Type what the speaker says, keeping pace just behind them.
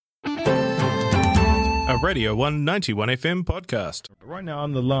A Radio 191 FM podcast. Right now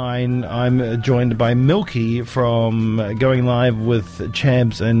on the line, I'm joined by Milky from Going Live with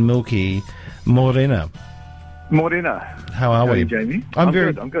Chabs and Milky. Morena. How are we? Jamie? I'm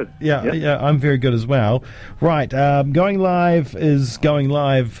good. Yeah, I'm very good as well. Right, Going Live is going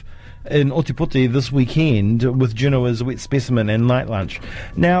live in Ōtepoti this weekend with Juno as a wet specimen and Night Lunch.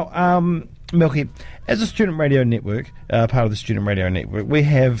 Now, Milky, as a student radio network, part of the student radio network, we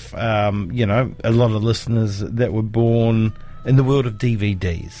have, a lot of listeners that were born in the world of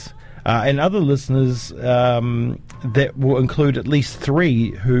DVDs. And other listeners that will include at least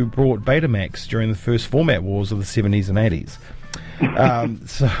 3 who brought Betamax during the first format wars of the 70s and 80s.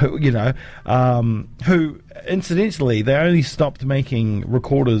 Who, incidentally, they only stopped making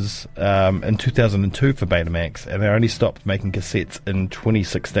recorders in 2002 for Betamax, and they only stopped making cassettes in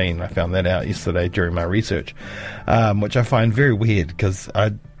 2016. I found that out yesterday during my research, which I find very weird because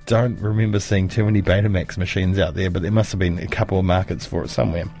I don't remember seeing too many Betamax machines out there, but there must have been a couple of markets for it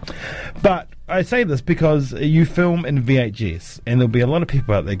somewhere. But I say this because you film in VHS, and there'll be a lot of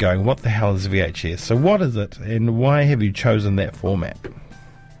people out there going, what the hell is VHS? So what is it, and why have you chosen that format?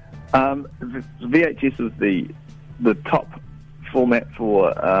 VHS is the top format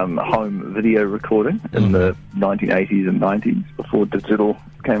for home video recording in the 1980s and 90s, before digital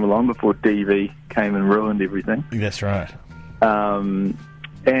came along, before DV came and ruined everything. That's right.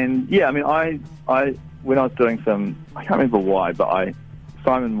 And yeah, I mean, I when I was doing I can't remember why, but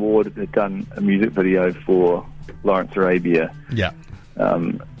Simon Ward had done a music video for Lawrence Arabia. Yeah.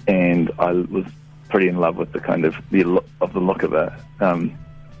 And I was pretty in love with the kind of the look of it.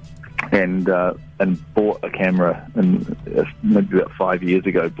 And bought a camera, and maybe about 5 years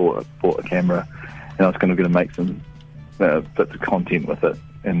ago, bought a camera, and I was going to make some bits of content with it.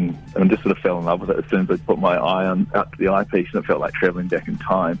 And I just sort of fell in love with it as soon as I put my eye out to the eyepiece, and it felt like travelling back in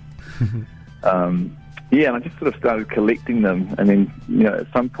time. And I just sort of started collecting them. And then, at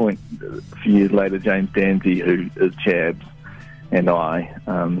some point, a few years later, James Danzy, who is Chabs, and I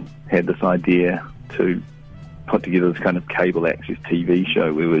had this idea to put together this kind of cable access TV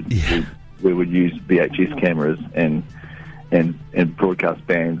show. We would use VHS cameras and broadcast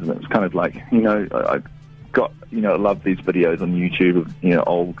bands, and it was kind of like, I love these videos on YouTube of,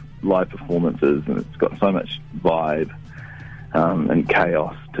 old live performances, and it's got so much vibe and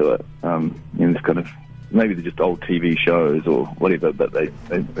chaos to it. It's kind of, maybe they're just old TV shows or whatever, but they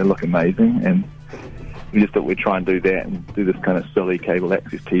look amazing, and we just thought we'd try and do that and do this kind of silly cable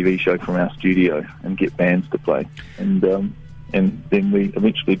access TV show from our studio and get bands to play. And then we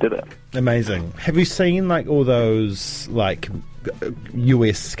eventually did it. Amazing. Have you seen all those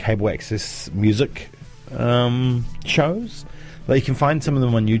US cable access music shows? You can find some of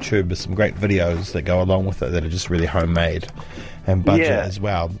them on YouTube. There's some great videos that go along with it that are just really homemade and budget as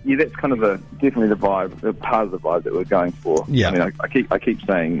well. Yeah, that's kind of definitely the vibe, part of the vibe that we're going for. Yeah. I mean, I keep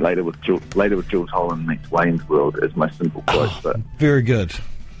saying later with Jules Holland meets Wayne's World is my simple quote. But very good.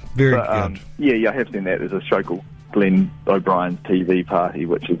 Very good. Yeah, I have seen that. There's a show called Glenn O'Brien's TV Party,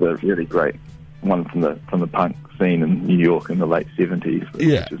 which is a really great one from the punk scene in New York in the late 70s,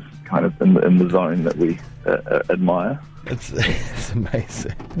 which is kind of in the zone that we admire. It's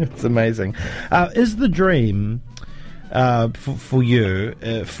amazing. It's amazing. Is the dream for you,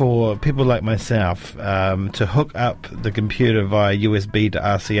 for people like myself, to hook up the computer via USB to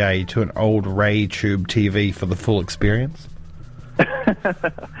RCA to an old Ray tube TV for the full experience?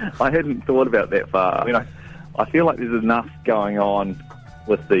 I hadn't thought about that far. I mean, I feel like there's enough going on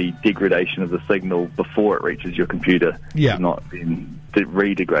with the degradation of the signal before it reaches your computer to not then to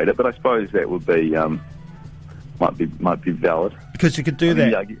redegrade it. But I suppose that would be might be valid. Because you could do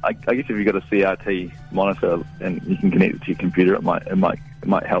that. I guess if you've got a CRT monitor and you can connect it to your computer, it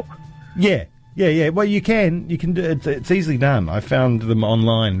might help. Yeah. Well, you can do it. It's easily done. I found them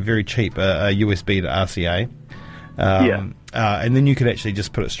online, very cheap, a USB to RCA. And then you could actually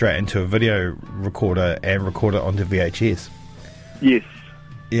just put it straight into a video recorder and record it onto VHS. Yes.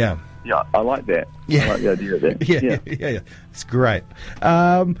 Yeah. Yeah, I like that. Yeah. I like the idea of that. Yeah. It's great.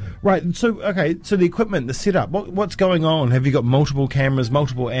 Right, so the equipment, the setup, what's going on? Have you got multiple cameras,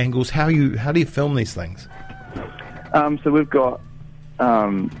 multiple angles? How do you film these things? So we've got,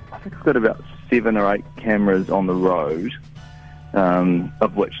 I think we've got about 7 or 8 cameras on the road,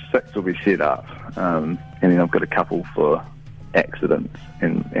 of which 6 will be set up. And then I've got a couple for accidents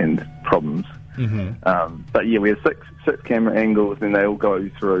and problems. Mm-hmm. But yeah, we have six camera angles, and they all go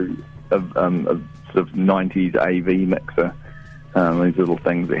through a sort of 90s AV mixer. These little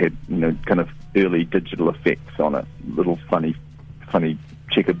things that had, kind of early digital effects on it, little funny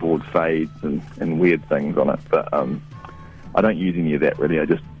checkerboard fades and weird things on it. But I don't use any of that really. I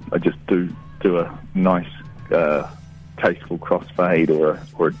just do do a nice, tasteful crossfade or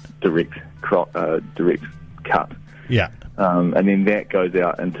a direct cut. Yeah. And then that goes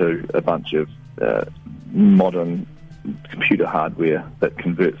out into a bunch of modern computer hardware that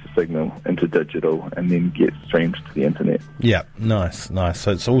converts the signal into digital and then gets streamed to the internet. Yeah, nice.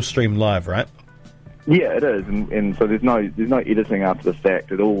 So it's all streamed live, right? Yeah, it is, and so there's no editing after the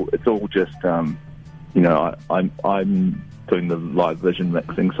fact. It's all just I'm doing the live vision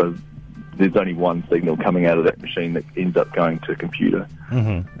mixing, so there's only one signal coming out of that machine that ends up going to a computer.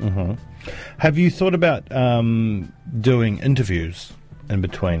 Have you thought about doing interviews in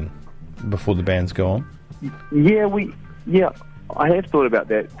between before the bands go on? Yeah, I have thought about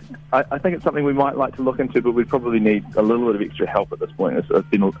that. I think it's something we might like to look into, but we'd probably need a little bit of extra help at this point.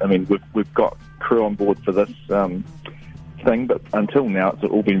 We've got crew on board for this thing, but until now it's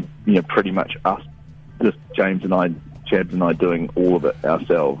all been pretty much us, just James and I, Chad and I, doing all of it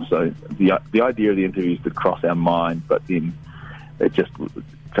ourselves. So the idea of the interviews did cross our mind, but then it just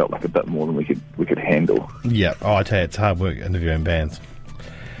felt like a bit more than we could handle. Yeah. Oh, I tell you, it's hard work interviewing bands.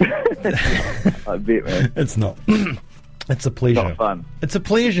 I bet, man. It's not. It's a pleasure. Not fun. It's a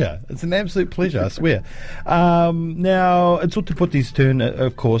pleasure. It's an absolute pleasure, I swear. Now, it's Oteputi's turn,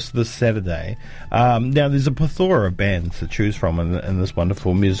 of course, this Saturday. Now, there's a plethora of bands to choose from in this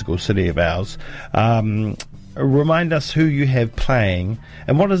wonderful musical city of ours. Remind us who you have playing,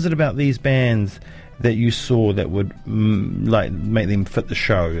 and what is it about these bands that you saw that would make them fit the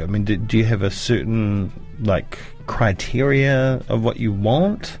show? I mean, do you have a certain criteria of what you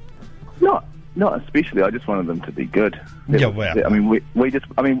want? Not especially. I just wanted them to be good. Yeah, well. I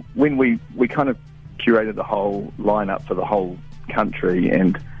mean, when we kind of curated the whole lineup for the whole country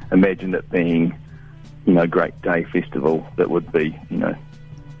and imagined it being, Great Day Festival that would be,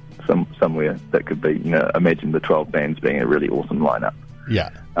 somewhere that could be, imagine the 12 bands being a really awesome lineup. Yeah.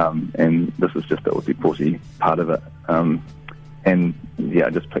 And this is just the Otepoti part of it. And yeah, I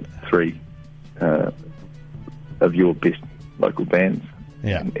just picked 3 of your best local bands.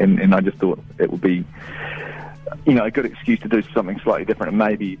 Yeah. And I just thought it would be, a good excuse to do something slightly different, and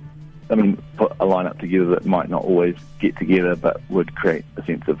maybe, put a lineup together that might not always get together, but would create a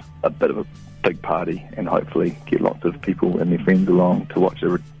sense of a bit of a big party, and hopefully get lots of people and their friends along to watch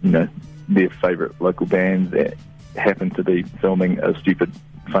their favourite local bands that happen to be filming a stupid,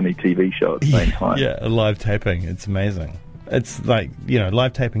 funny TV show at the same time. Yeah, a live taping. It's amazing. It's like,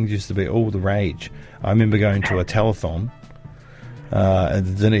 live tapings used to be all the rage. I remember going to a telethon at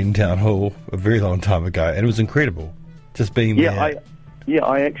the Dunedin Town Hall a very long time ago, and it was incredible. Just being there. I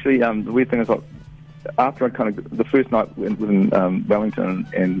actually, the weird thing is, after the first night in Wellington,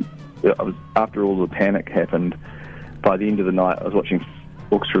 and I was, after all the panic happened, by the end of the night I was watching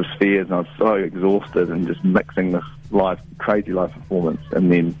Orchestra of Spheres, and I was so exhausted and just mixing this crazy live performance, and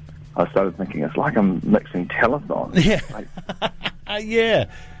then I started thinking, it's like I'm mixing telethon. Yeah.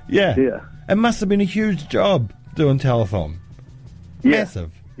 Yeah. It must have been a huge job doing telethon. Yeah.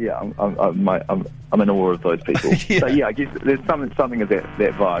 Massive. Yeah, I'm in awe of those people. Yeah. So yeah, I guess there's something of that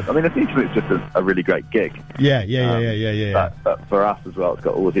vibe. I mean, essentially it's just a really great gig. Yeah. But for us as well, it's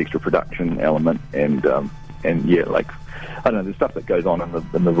got all this extra production element, and yeah, I don't know, there's stuff that goes on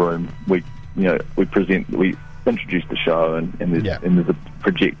in the room. We introduce the show, and there's a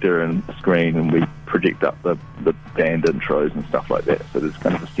projector and a screen, and we project up the band intros and stuff like that. So there's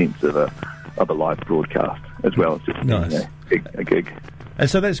kind of a sense of a live broadcast as well as just nice. A gig. And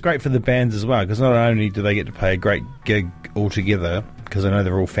so that's great for the bands as well, because not only do they get to play a great gig all together, because I know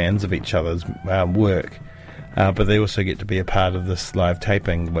they're all fans of each other's work, but they also get to be a part of this live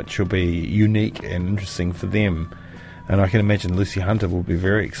taping, which will be unique and interesting for them. And I can imagine Lucy Hunter will be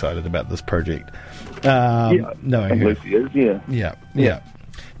very excited about this project. Knowing her. Lucy is, Yeah.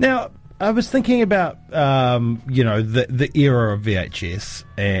 Now, I was thinking about, the era of VHS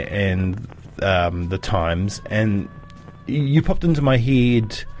and the times, and you popped into my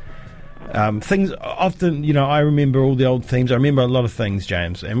head things often. I remember all the old themes. I remember a lot of things,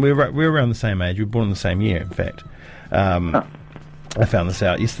 James, and we're around the same age. We were born in the same year, in fact. I found this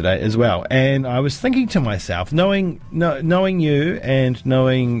out yesterday as well, and I was thinking to myself, knowing you and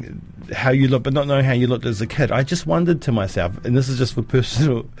knowing how you look, but not knowing how you looked as a kid, I just wondered to myself, and this is just for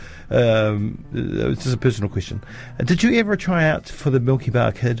personal, it's just a personal question. Did you ever try out for the Milky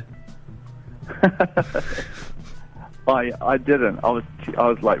Bar Kid? I didn't. I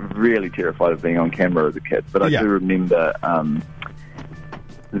was like really terrified of being on camera as a kid, but I do remember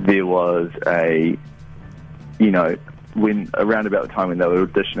there was when around about the time when they were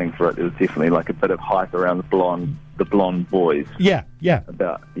auditioning for it, there was definitely like a bit of hype around the blonde boys. Yeah.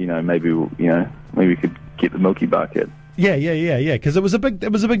 About maybe we could get the Milky Bar Kid. Yeah. Because it was a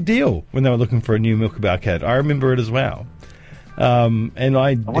big deal when they were looking for a new Milky Bar kid. I remember it as well. And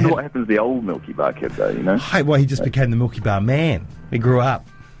I wonder what happened to the old Milky Bar kid, though. You know, well, he just became the Milky Bar man. He grew up.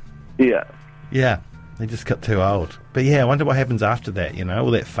 Yeah. They just got too old. But yeah, I wonder what happens after that. You know,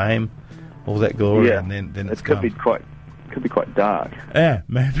 all that fame, all that glory, and then it's could gone. Could be quite dark. Yeah,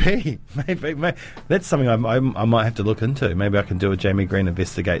 maybe. That's something I might have to look into. Maybe I can do a Jamie Green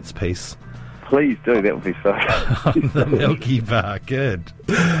Investigates piece. Please do. That would be so. On the Milky Bar, good.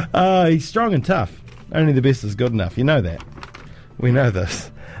 He's strong and tough. Only the best is good enough. You know that. We know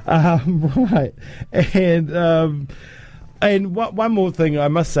this. Right. And one more thing I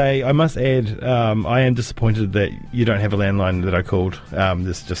must add, I am disappointed that you don't have a landline that I called. I'm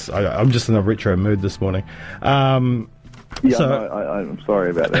just in a retro mood this morning. I'm sorry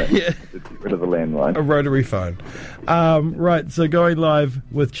about that. Yeah. Just get rid of the landline. A rotary phone. Right, so going live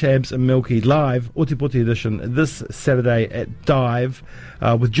with Chabs and Milky, live, Otipoti edition, this Saturday at Dive,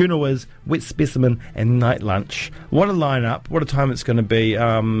 with Juno Wiz, Wet Specimen, and Night Lunch. What a lineup, what a time it's going to be.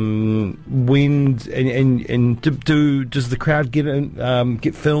 Does the crowd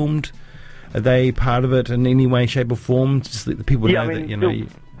get filmed? Are they part of it in any way, shape or form? Just let the people know that, you know...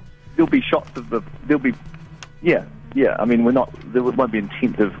 There'll be shots of Yeah, I mean, there won't be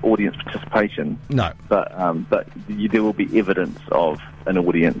intensive audience participation. No. But there will be evidence of an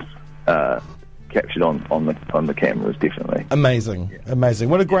audience captured on the cameras, definitely. Amazing.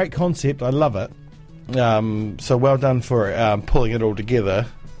 What a great concept. I love it. So well done for pulling it all together.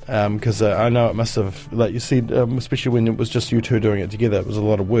 Because I know it must have, like you said, especially when it was just you two doing it together, it was a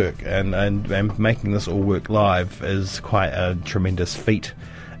lot of work. And making this all work live is quite a tremendous feat,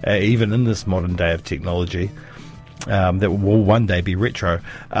 even in this modern day of technology. That will one day be retro,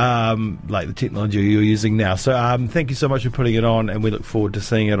 like the technology you're using now. So thank you so much for putting it on, and we look forward to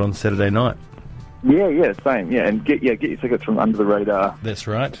seeing it on Saturday night. Yeah, same. Yeah, and get your tickets from Under the Radar. That's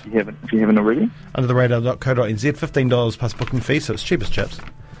right. If you haven't already. Undertheradar.co.nz, $15 plus booking fee, so it's cheap as chips.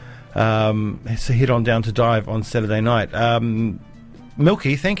 So head on down to Dive on Saturday night.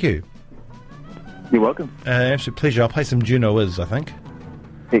 Milky, thank you. You're welcome. Absolute pleasure. I'll play some Juno Wiz, I think.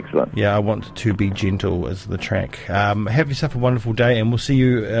 Excellent. Yeah, I Want to Be Gentle is the track. Have yourself a wonderful day, and we'll see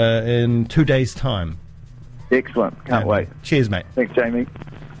you in 2 days' time. Excellent. Can't wait. Cheers, mate. Thanks, Jamie.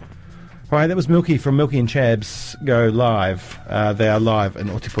 All right, that was Milky from Milky and Chabs Go Live. They are live in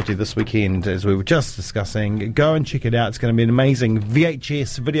Otipoti this weekend, as we were just discussing. Go and check it out. It's going to be an amazing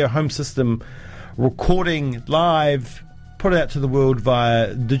VHS video home system recording live, put it out to the world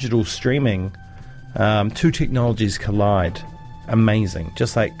via digital streaming. Two technologies collide. Amazing.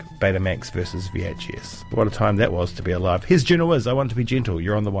 Just like Betamax versus VHS. What a time that was to be alive. Here's Juno Wiz, I Want to Be Gentle.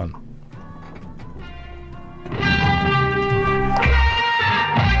 You're on the one.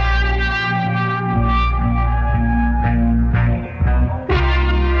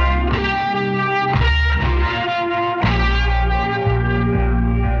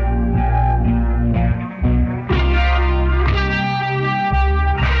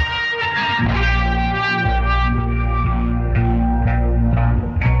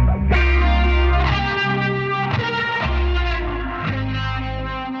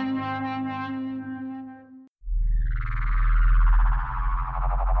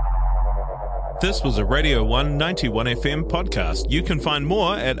 This was a Radio 1 91 FM podcast. You can find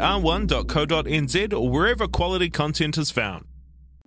more at r1.co.nz or wherever quality content is found.